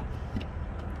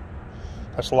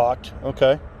 That's locked.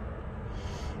 Okay.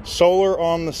 Solar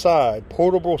on the side.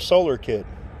 Portable solar kit.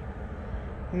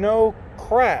 No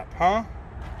crap, huh?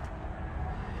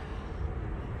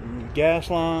 Gas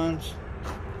lines.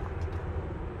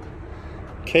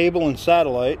 Cable and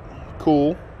satellite.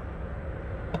 Cool.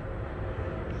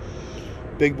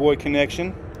 Big boy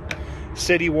connection.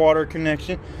 City water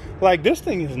connection. Like, this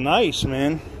thing is nice,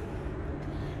 man.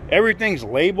 Everything's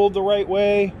labeled the right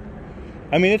way.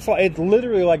 I mean, it's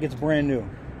literally like it's brand new.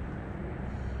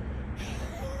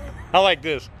 I like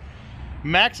this.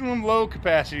 Maximum load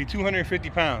capacity, 250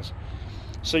 pounds.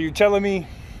 So you're telling me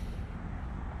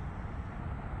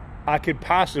I could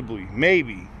possibly,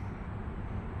 maybe,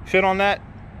 fit on that?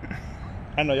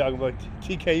 I know y'all gonna be like,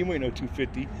 TK, you ain't no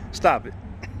 250. Stop it.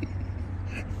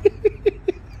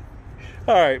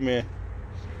 All right, man.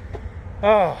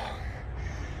 Oh,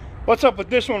 what's up with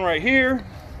this one right here?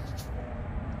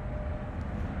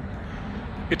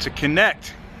 It's a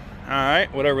Connect. All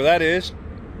right, whatever that is.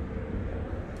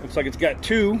 Looks like it's got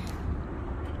two.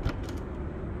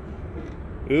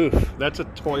 Oof, that's a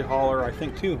toy hauler, I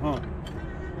think, too, huh?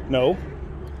 No.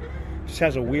 Just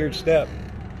has a weird step.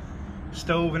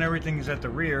 Stove and everything is at the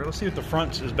rear. Let's see if the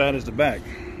front's as bad as the back.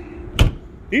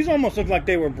 These almost look like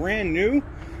they were brand new,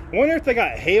 I wonder if they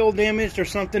got hail damaged or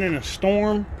something in a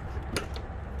storm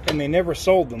and they never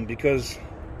sold them, because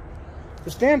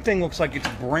this damn thing looks like it's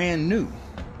brand new.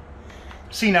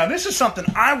 See, now this is something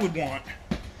I would want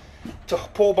to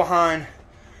pull behind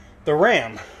the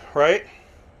Ram, right?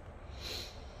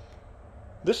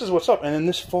 This is what's up, and then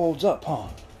this folds up, huh?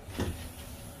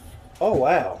 Oh,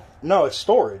 wow. No, it's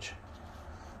storage.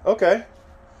 Okay.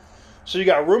 So you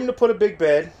got room to put a big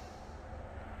bed.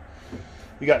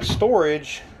 You got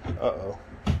storage. Uh-oh.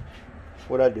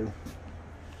 What'd I do?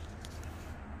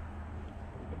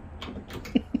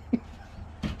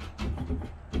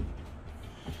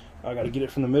 I gotta get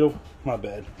it from the middle. My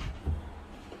bad.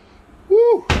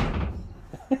 Woo!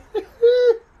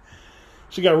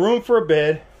 So you got room for a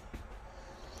bed,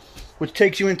 which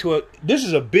takes you into a... This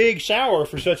is a big shower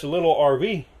for such a little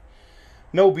RV.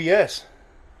 No BS.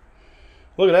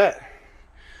 Look at that.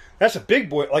 That's a big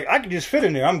boy. Like, I could just fit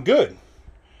in there. I'm good.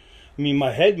 I mean,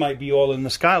 my head might be all in the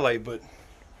skylight, but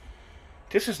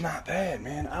this is not bad,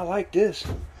 man. I like this.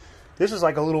 This is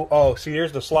like a little... Oh, see,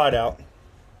 there's the slide out.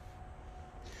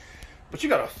 But you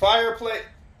got a fireplace.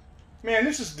 Man,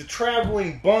 this is the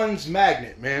traveling buns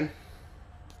magnet, man.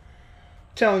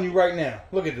 I'm telling you right now.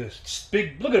 Look at this. It's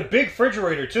big. Look at a big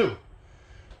refrigerator, too.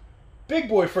 Big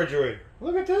boy refrigerator.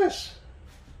 Look at this.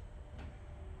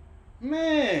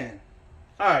 Man.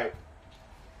 Alright.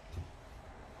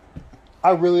 I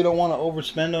really don't want to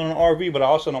overspend on an RV, but I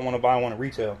also don't want to buy one at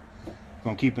retail.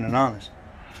 I'm keeping it honest.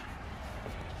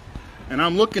 And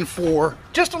I'm looking for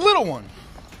just a little one.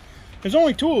 There's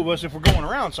only two of us if we're going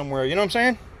around somewhere, you know what I'm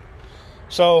saying?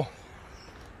 So,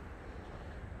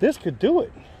 this could do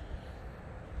it.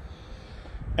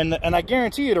 And I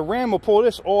guarantee you the Ram will pull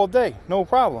this all day, no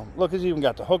problem. Look, it's even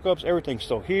got the hookups, everything's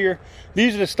still here.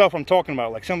 These are the stuff I'm talking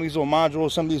about, like some of these little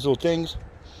modules, some of these little things.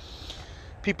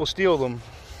 People steal them,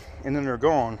 and then they're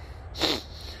gone.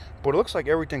 But it looks like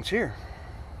everything's here.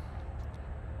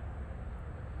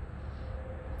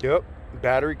 Yep,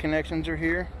 battery connections are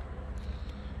here.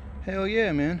 Hell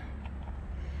yeah, man.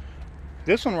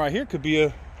 This one right here could be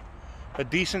a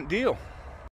decent deal.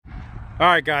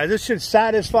 Alright guys, this should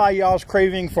satisfy y'all's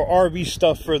craving for RV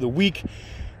stuff for the week.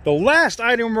 The last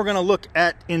item we're going to look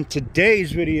at in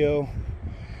today's video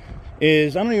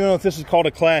is, I don't even know if this is called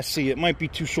a Class C. It might be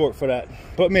too short for that,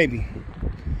 but maybe.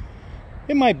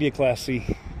 It might be a Class C.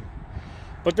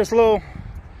 But this little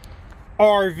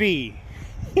RV.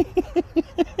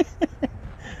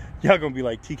 Y'all gonna be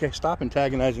like, TK, stop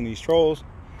antagonizing these trolls.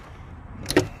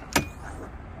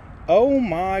 Oh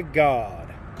my God.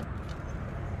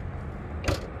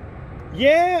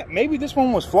 Yeah, maybe this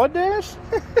one was flood damage.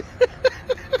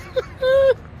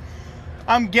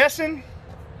 I'm guessing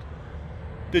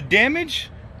the damage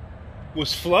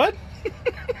was flood.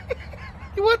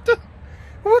 What the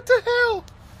hell?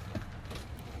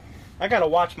 I gotta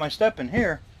watch my step in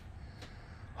here.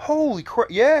 Holy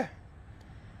crap, yeah.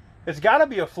 It's gotta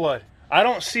be a flood. I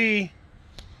don't see.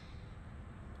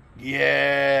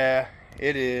 Yeah,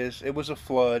 it is. It was a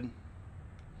flood.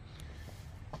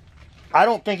 I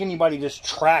don't think anybody just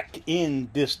tracked in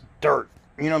this dirt.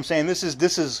 You know what I'm saying? This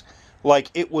is like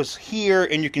it was here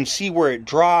and you can see where it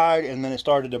dried and then it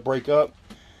started to break up.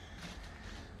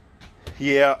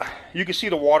 Yeah, you can see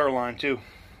the water line too.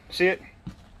 See it?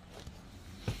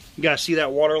 You guys see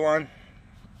that water line?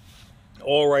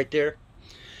 All right there.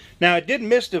 Now it did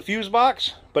miss the fuse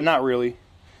box, but not really.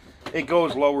 It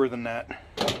goes lower than that.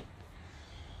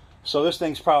 So this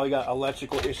thing's probably got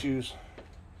electrical issues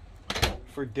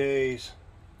for days.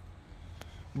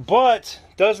 But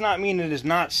does not mean it is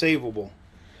not savable.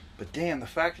 But damn, the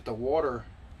fact that the water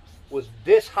was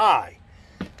this high.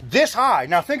 This high.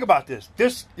 Now think about this.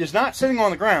 This is not sitting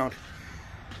on the ground.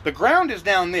 The ground is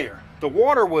down there. The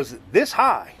water was this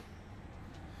high.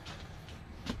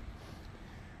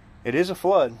 It is a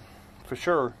flood, for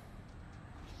sure.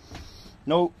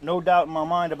 No doubt in my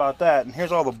mind about that. And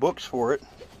here's all the books for it.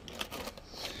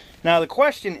 Now the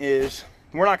question is,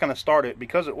 we're not going to start it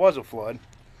because it was a flood.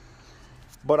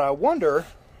 But I wonder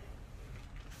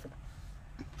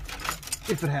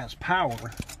if it has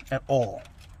power at all.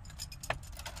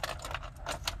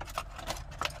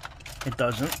 It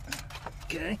doesn't.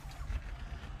 Okay.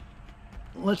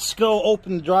 Let's go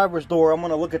open the driver's door. I'm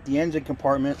going to look at the engine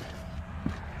compartment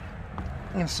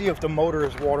and see if the motor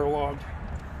is waterlogged.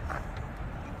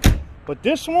 But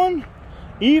this one,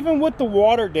 even with the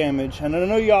water damage, and I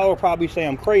know y'all will probably say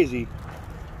I'm crazy,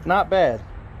 not bad.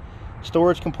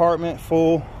 Storage compartment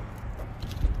full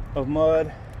of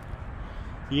mud.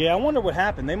 Yeah, I wonder what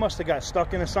happened. They must have got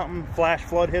stuck into something. Flash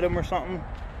flood hit them or something.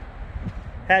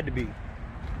 Had to be.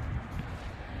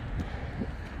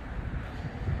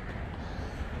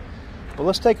 But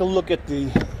let's take a look at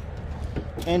the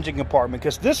engine compartment,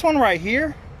 because this one right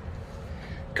here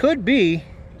could be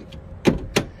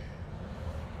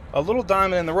a little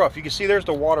diamond in the rough. You can see there's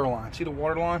the water line. See the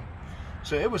water line?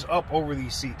 So it was up over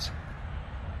these seats.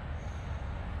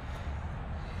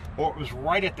 Or it was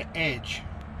right at the edge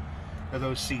of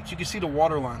those seats. You can see the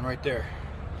water line right there.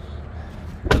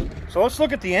 So let's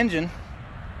look at the engine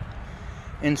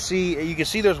and see. You can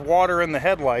see there's water in the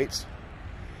headlights.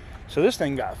 So this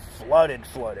thing got flooded.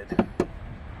 All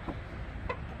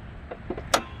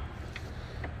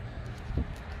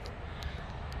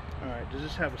right, does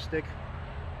this have a stick?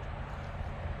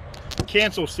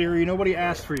 Cancel, Siri. Nobody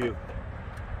asked for you.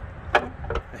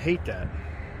 I hate that.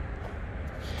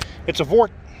 It's a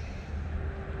vort.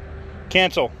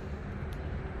 Cancel.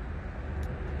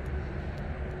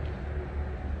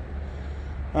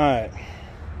 Alright.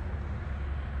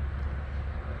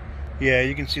 Yeah,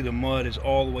 you can see the mud is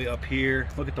all the way up here.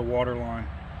 Look at the water line.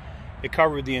 It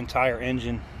covered the entire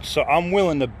engine. So I'm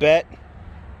willing to bet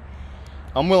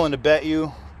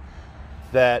you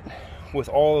that with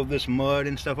all of this mud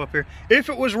and stuff up here, if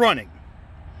it was running,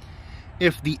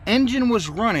 if the engine was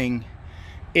running,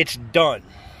 it's done.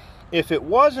 If it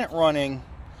wasn't running,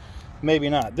 maybe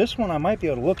not. This one I might be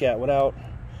able to look at without,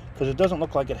 because it doesn't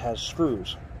look like it has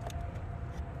screws.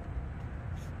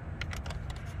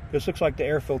 This looks like the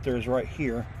air filter is right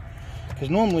here, because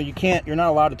normally you're not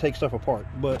allowed to take stuff apart,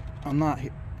 but I'm not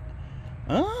here.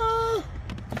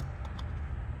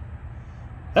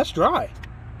 That's dry.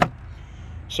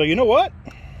 So you know what?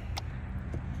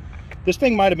 This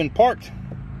thing might have been parked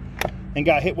and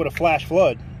got hit with a flash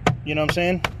flood. You know what I'm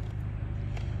saying?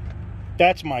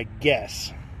 That's my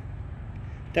guess.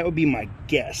 That would be my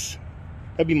guess.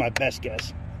 That'd be my best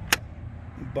guess.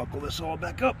 Buckle this all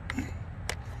back up.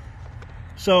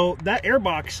 So that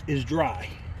airbox is dry.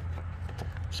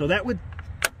 So that would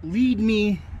lead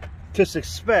me to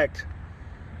suspect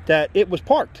that it was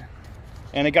parked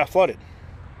and it got flooded.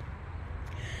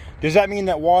 Does that mean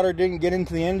that water didn't get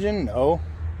into the engine? No.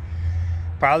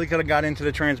 Probably could have got into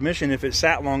the transmission if it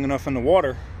sat long enough in the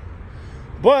water.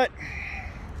 But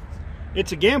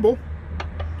it's a gamble.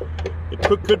 It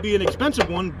could be an expensive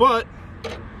one, but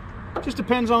it just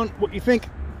depends on what you think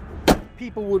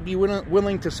people would be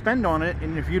willing to spend on it,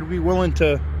 and if you'd be willing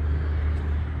to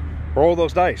roll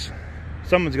those dice.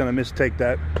 Someone's gonna mistake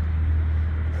that.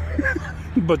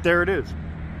 But there it is.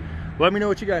 Let me know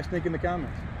what you guys think in the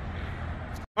comments.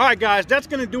 All right, guys, that's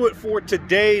going to do it for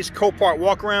today's Copart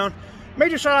walk around.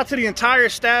 Major shout out to the entire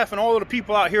staff and all of the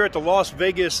people out here at the Las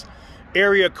Vegas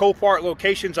area Copart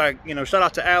locations. Shout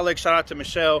out to Alex, shout out to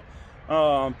Michelle.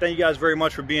 Thank you guys very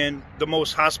much for being the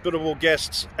most hospitable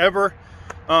guests ever.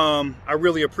 I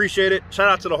really appreciate it. Shout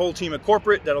out to the whole team at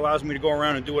corporate that allows me to go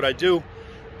around and do what I do.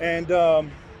 And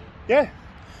yeah,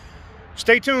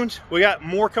 stay tuned. We got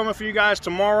more coming for you guys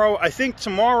tomorrow. I think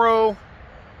tomorrow,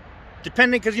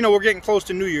 depending, because we're getting close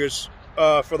to New Year's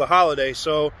for the holiday,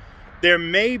 so there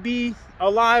may be a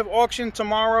live auction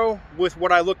tomorrow with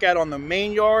what I look at on the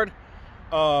main yard,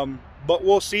 but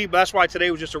we'll see. But that's why today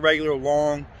was just a regular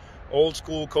long old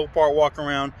school Copart walk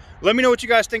around. Let me know what you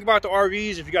guys think about the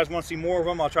RVs. If you guys want to see more of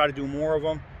them, I'll try to do more of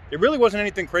them. It really wasn't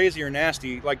anything crazy or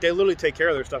nasty. Like, they literally take care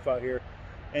of their stuff out here,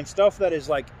 and stuff that is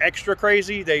like extra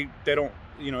crazy, they don't,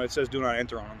 it says do not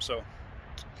enter on them. So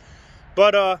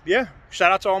but yeah,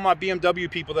 shout out to all my BMW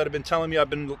people that have been telling me I've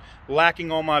been lacking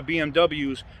on my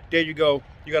BMWs. There you go.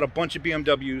 You got a bunch of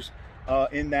BMWs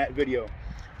in that video.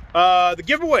 The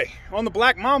giveaway on the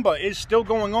Black Mamba is still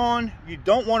going on. You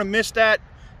don't want to miss that.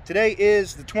 Today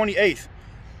is the 28th.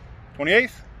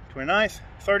 28th, 29th,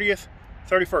 30th,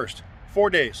 31st. 4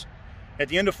 days. At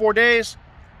the end of 4 days,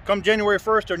 come January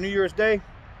 1st or New Year's Day,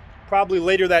 probably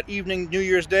later that evening, New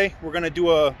Year's Day, we're going to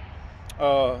do a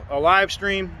live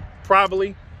stream,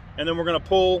 probably, and then we're going to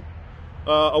pull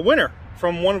a winner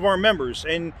from one of our members.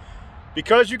 And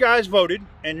because you guys voted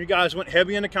and you guys went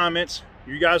heavy in the comments,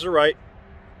 you guys are right.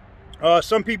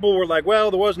 Some people were like,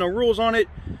 well, there was no rules on it.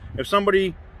 If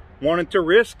somebody wanted to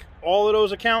risk all of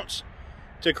those accounts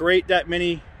to create that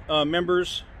many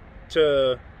members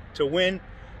to win,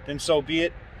 then so be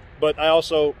it. But I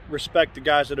also respect the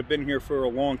guys that have been here for a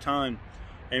long time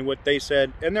and what they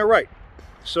said, and they're right.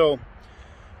 So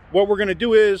what we're going to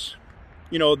do is,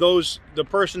 the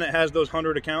person that has those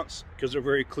 100 accounts, because they're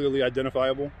very clearly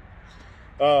identifiable,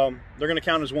 they're going to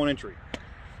count as one entry.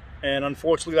 And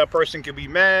unfortunately, that person could be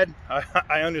mad.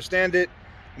 I understand it,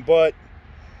 but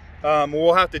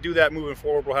we'll have to do that moving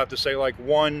forward. We'll have to say like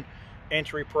one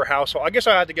entry per household. I guess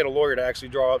I have to get a lawyer to actually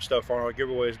draw up stuff on our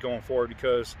giveaways going forward,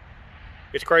 because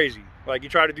it's crazy. Like, you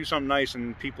try to do something nice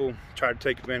and people try to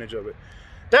take advantage of it.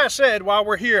 That said, while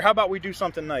we're here, how about we do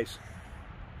something nice?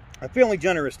 I'm feeling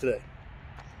generous today.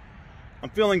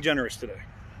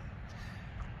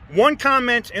 One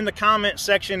comment in the comment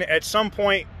section at some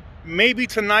point, maybe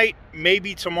tonight,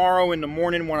 maybe tomorrow in the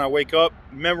morning when I wake up.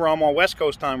 Remember, I'm on West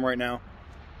Coast time right now,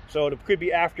 so it could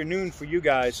be afternoon for you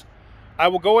guys. I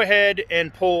will go ahead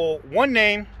and pull one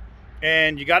name,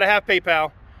 and you got to have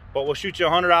PayPal, but we'll shoot you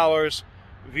 $100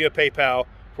 via PayPal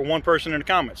for one person in the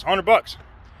comments. $100.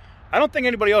 I don't think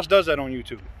anybody else does that on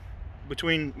YouTube.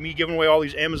 Between me giving away all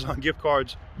these Amazon gift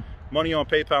cards, money on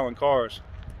PayPal, and cars.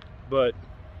 But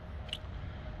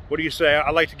what do you say?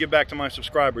 I like to give back to my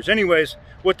subscribers. Anyways,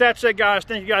 with that said, guys,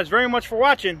 thank you guys very much for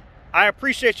watching. I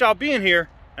appreciate y'all being here,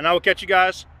 and I will catch you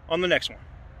guys on the next one.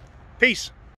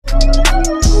 Peace.